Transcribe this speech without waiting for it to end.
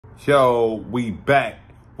Yo, we back.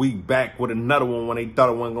 We back with another one. When they thought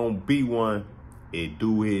it wasn't gonna be one, it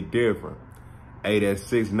do hit different. Hey, that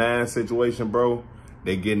 6ix9ine situation, bro,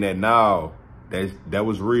 they getting that now. That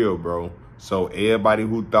was real, bro. So everybody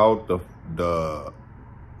who thought the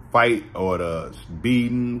fight or the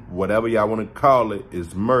beating, whatever y'all want to call it,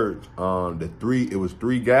 is merged. It was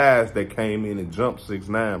three guys that came in and jumped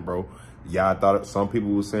 6ix9ine, bro. Y'all thought some people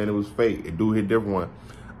were saying it was fake. It do hit different one.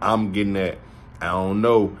 I'm getting that. I don't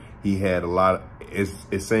know. He had a lot of,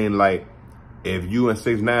 it's saying like, if you in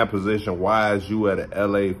 6ix9ine position, why is you at a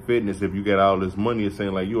LA Fitness? If you get all this money, it's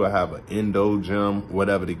saying like you will have an endo gym,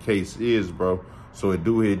 whatever the case is, bro. So it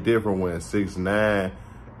do hit different when 6ix9ine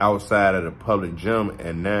outside of the public gym,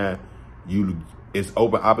 and now it's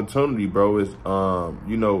open opportunity, bro. It's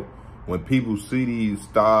you know, when people see these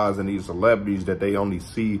stars and these celebrities that they only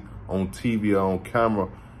see on TV or on camera,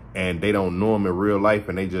 and they don't know them in real life,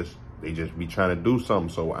 and they just be trying to do something.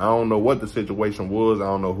 So I don't know what the situation was. I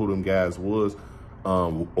don't know who them guys was,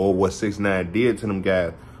 or what 6ix9ine did to them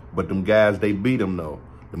guys. But them guys, they beat them though.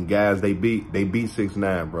 Them guys, they beat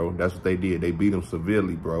 6ix9ine, bro. That's what they did. They beat him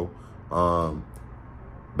severely, bro.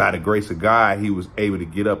 By the grace of God, he was able to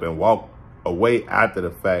get up and walk away after the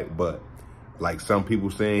fact. But like some people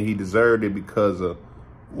saying he deserved it because of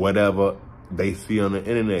whatever they see on the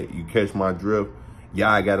internet. You catch my drift?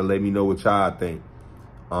 Y'all gotta let me know what y'all think.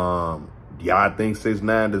 Y'all think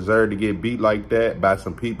 6ix9ine deserved to get beat like that by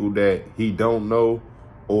some people that he don't know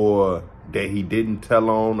or that he didn't tell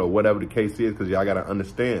on or whatever the case is? Because y'all gotta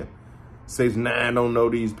understand, 6ix9ine don't know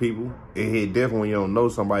these people. It hit different when you don't know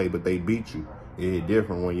somebody, but they beat you. It hit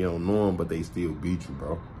different when you don't know them, but they still beat you,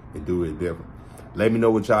 bro. It do it different. Let me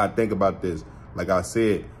know what y'all think about this. Like I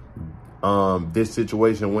said, this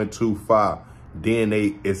situation went too far. Then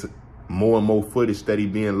it's more and more footage steady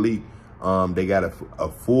being leaked. They got a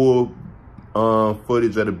full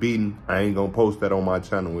footage of the beating. I ain't gonna post that on my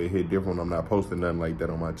channel. It hit different. I'm not posting nothing like that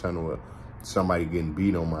on my channel. Somebody getting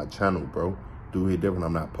beat on my channel, bro. Do hit different.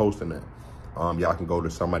 I'm not posting that. Y'all can go to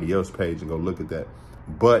somebody else's page and go look at that.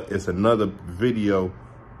 But it's another video,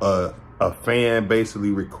 a fan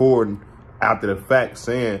basically recording after the fact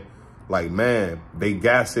saying, like, man, they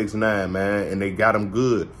got 6ix9ine, man, and they got him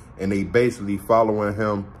good. And they basically following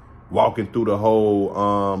him, walking through the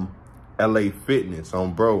whole LA Fitness,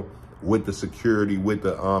 bro, with the security, with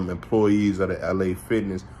the employees of the LA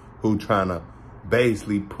Fitness, who trying to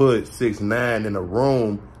basically put 6ix9ine in a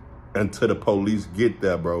room until the police get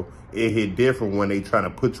there, bro. It hit different when they trying to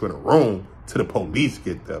put you in a room till the police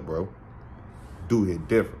get there, bro. Do hit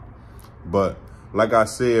different. But like I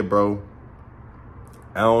said, bro,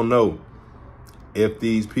 I don't know if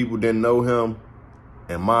these people didn't know him.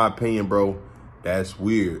 In my opinion, bro, that's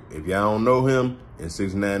weird. If y'all don't know him and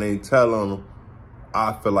 6ix9ine ain't telling him,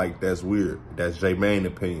 I feel like that's weird. That's J-Main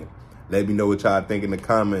opinion. Let me know what y'all think in the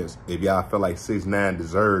comments. If y'all feel like 6ix9ine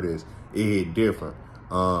deserved this, it hit different.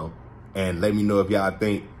 And let me know if y'all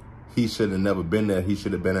think he should have never been there. He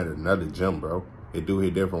should have been at another gym, bro. It do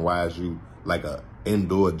hit different. Why is you like a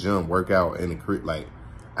indoor gym workout in the creek? Like,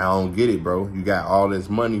 I don't get it, bro. You got all this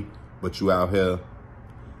money, but you out here,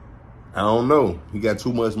 I don't know. You got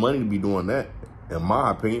too much money to be doing that, in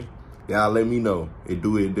my opinion. Y'all let me know. It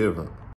do hit different.